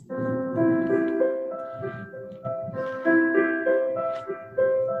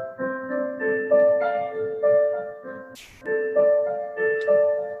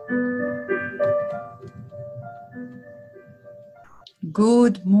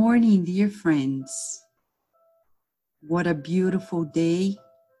Good morning, dear friends. What a beautiful day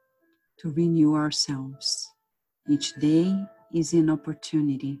to renew ourselves. Each day is an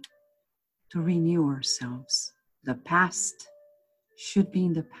opportunity to renew ourselves. The past should be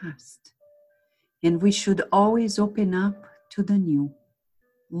in the past, and we should always open up to the new,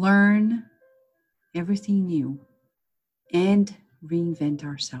 learn everything new, and reinvent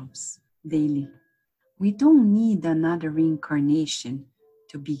ourselves daily. We don't need another reincarnation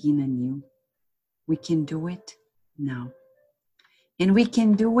to begin anew. We can do it now. And we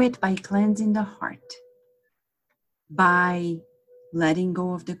can do it by cleansing the heart, by letting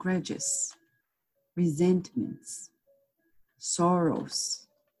go of the grudges, resentments, sorrows,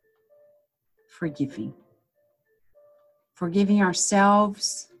 forgiving. Forgiving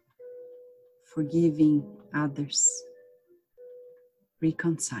ourselves, forgiving others,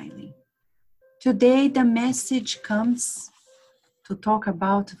 reconciling. Today, the message comes to talk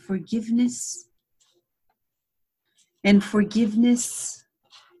about forgiveness and forgiveness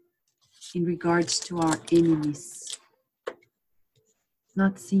in regards to our enemies.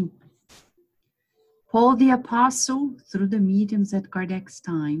 Not simple. Paul the Apostle, through the mediums at Kardec's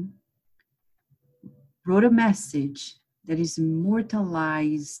time, wrote a message that is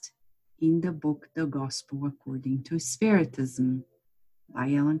immortalized in the book The Gospel According to Spiritism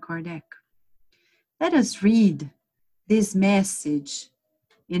by Allan Kardec. Let us read this message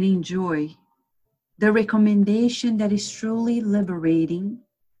and enjoy the recommendation that is truly liberating,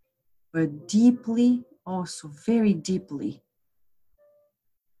 but deeply, also very deeply,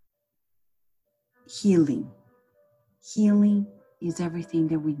 healing. Healing is everything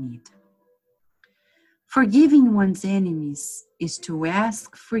that we need. Forgiving one's enemies is to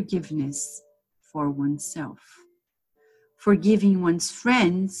ask forgiveness for oneself. Forgiving one's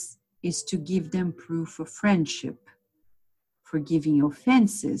friends is to give them proof of friendship. Forgiving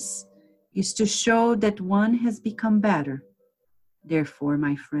offenses is to show that one has become better. Therefore,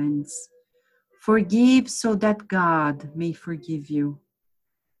 my friends, forgive so that God may forgive you.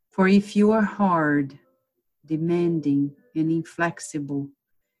 For if you are hard, demanding, and inflexible,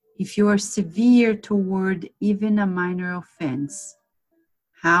 if you are severe toward even a minor offense,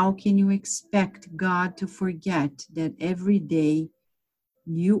 how can you expect God to forget that every day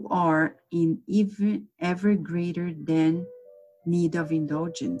you are in even ever greater than need of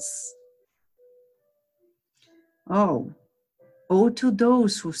indulgence? Oh, to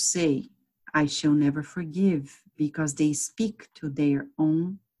those who say, I shall never forgive, because they speak to their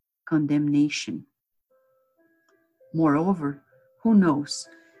own condemnation. Moreover, who knows,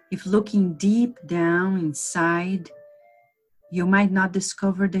 if looking deep down inside, you might not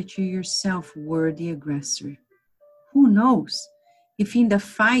discover that you yourself were the aggressor. Who knows if in the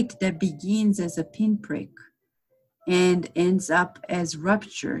fight that begins as a pinprick and ends up as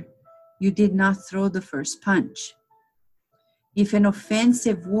rupture, you did not throw the first punch. If an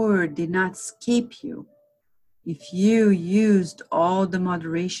offensive word did not escape you, if you used all the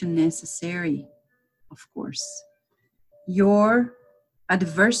moderation necessary, of course, your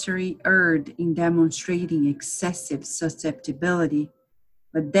adversary erred in demonstrating excessive susceptibility,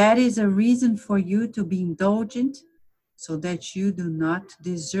 but that is a reason for you to be indulgent so that you do not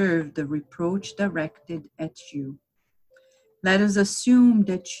deserve the reproach directed at you. Let us assume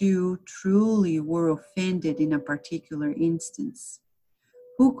that you truly were offended in a particular instance.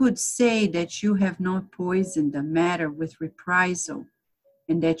 Who could say that you have not poisoned the matter with reprisal,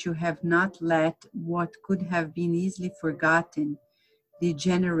 and that you have not let what could have been easily forgotten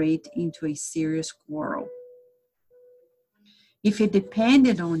degenerate into a serious quarrel? If it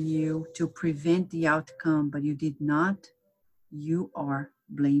depended on you to prevent the outcome, but you did not, you are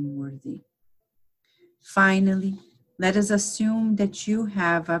blameworthy. Finally, let us assume that you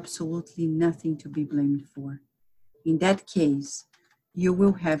have absolutely nothing to be blamed for. In that case, you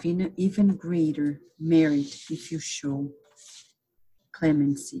will have an even greater merit if you show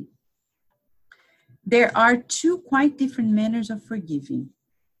clemency. There are two quite different manners of forgiving.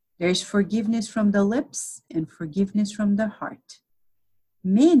 There is forgiveness from the lips and forgiveness from the heart.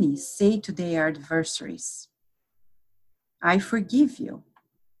 Many say to their adversaries, I forgive you,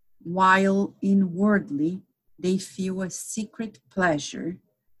 while inwardly they feel a secret pleasure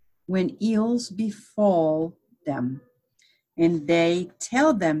when ills befall them, and they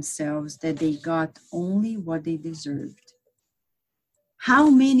tell themselves that they got only what they deserved.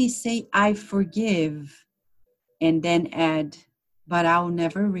 How many say, I forgive, and then add, but I'll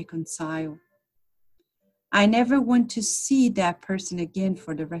never reconcile. I never want to see that person again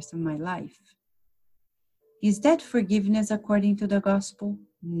for the rest of my life. Is that forgiveness according to the gospel?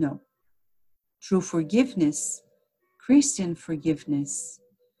 No. True forgiveness Christian forgiveness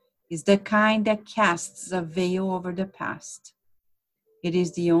is the kind that casts a veil over the past. It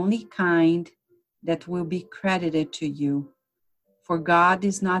is the only kind that will be credited to you, for God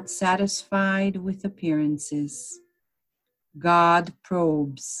is not satisfied with appearances. God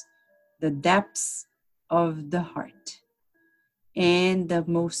probes the depths of the heart and the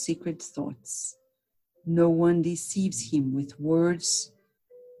most secret thoughts. No one deceives him with words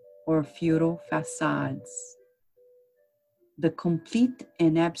or futile facades. The complete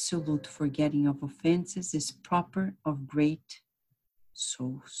and absolute forgetting of offenses is proper of great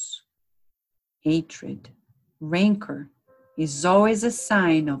souls. Hatred, rancor is always a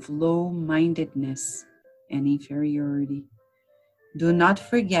sign of low-mindedness and inferiority. Do not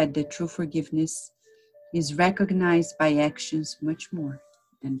forget that true forgiveness is recognized by actions much more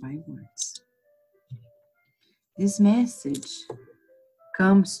than by words. This message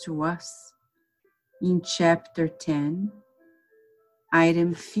comes to us in chapter 10,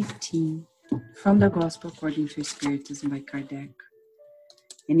 item 15, from the Gospel According to Spiritism by Kardec.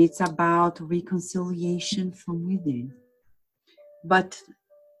 And it's about reconciliation from within. But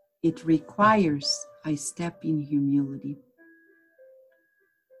it requires a step in humility.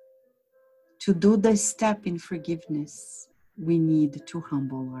 To do the step in forgiveness, we need to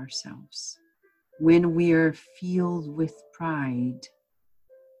humble ourselves. When we are filled with pride,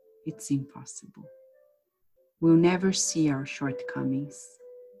 it's impossible. We'll never see our shortcomings.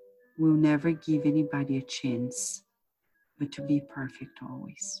 We'll never give anybody a chance, but to be perfect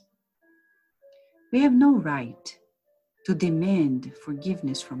always. We have no right to demand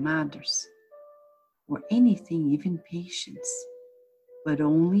forgiveness from others, or anything, even patience, but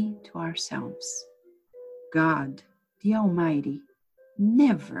only to ourselves. God, the Almighty,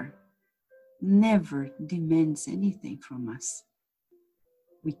 never demands anything from us.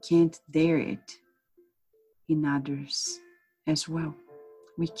 We can't dare it in others as well.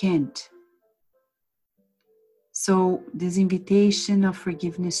 We can't. So this invitation of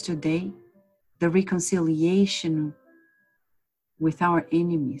forgiveness today, the reconciliation with our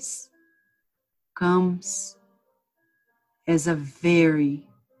enemies, comes as a very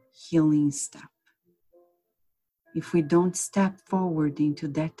healing step. If we don't step forward into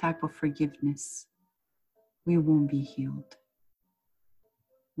that type of forgiveness, we won't be healed.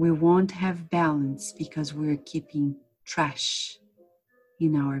 We won't have balance because we're keeping trash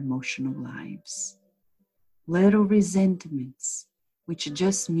in our emotional lives. Little resentments, which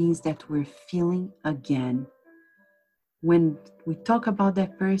just means that we're feeling again. When we talk about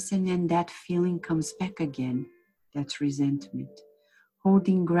that person and that feeling comes back again, that's resentment.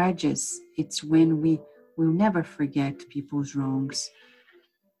 Holding grudges, it's when we will never forget people's wrongs,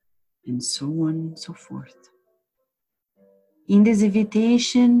 and so on and so forth. In this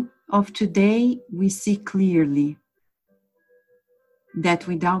invitation of today, we see clearly that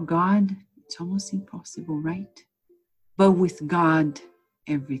without God, it's almost impossible, right? But with God,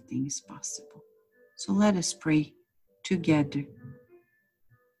 everything is possible. So let us pray together,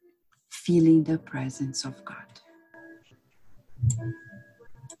 feeling the presence of God.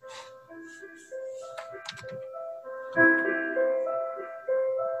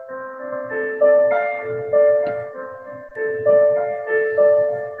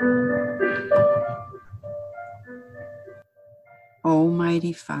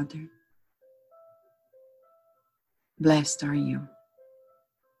 Almighty Father, blessed are you.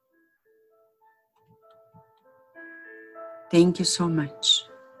 Thank you so much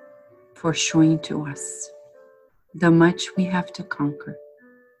for showing to us the much we have to conquer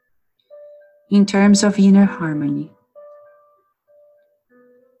in terms of inner harmony.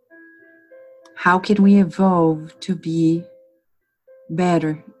 How can we evolve to be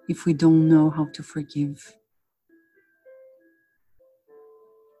better if we don't know how to forgive?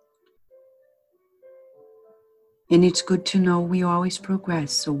 And it's good to know we always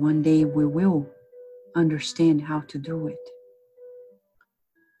progress, so one day we will understand how to do it.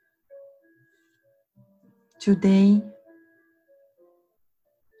 Today,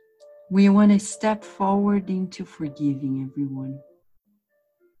 we want to step forward into forgiving everyone,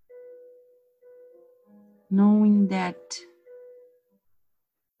 knowing that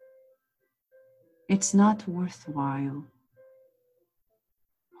it's not worthwhile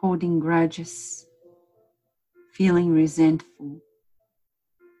holding grudges, feeling resentful,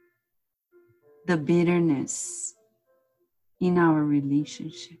 the bitterness in our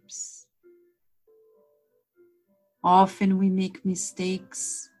relationships. Often we make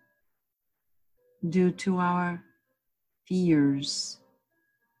mistakes due to our fears,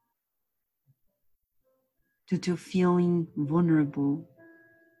 due to feeling vulnerable,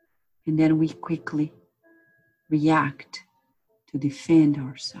 and then we quickly react to defend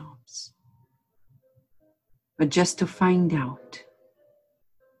ourselves, but just to find out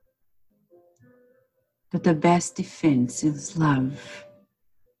that the best defense is love,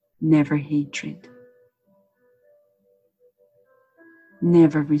 never hatred,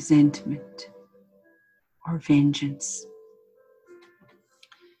 never resentment or vengeance.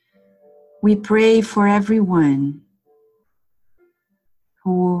 We pray for everyone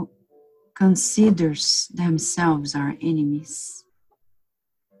who considers themselves our enemies,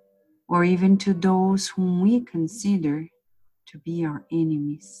 or even to those whom we consider to be our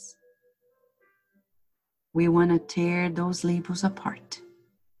enemies. We want to tear those labels apart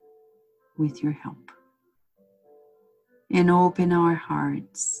with your help and open our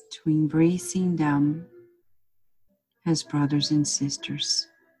hearts to embracing them as brothers and sisters,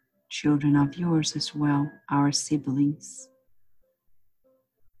 children of yours as well, our siblings.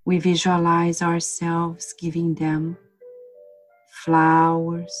 We visualize ourselves giving them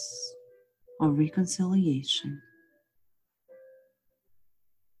flowers of reconciliation,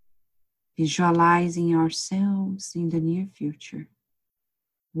 visualizing ourselves in the near future,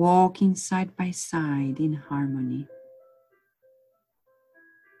 walking side by side in harmony,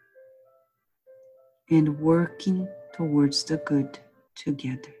 and working towards the good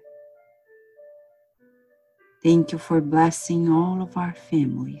together. Thank you for blessing all of our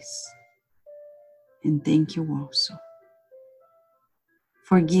families, and thank you also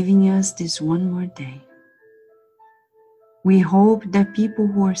for giving us this one more day. We hope that people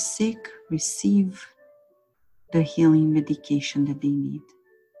who are sick receive the healing medication that they need.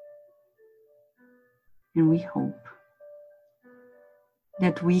 And we hope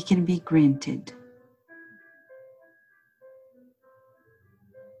that we can be granted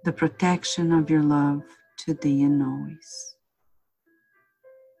the protection of your love today and always.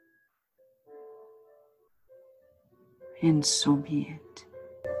 And so be it.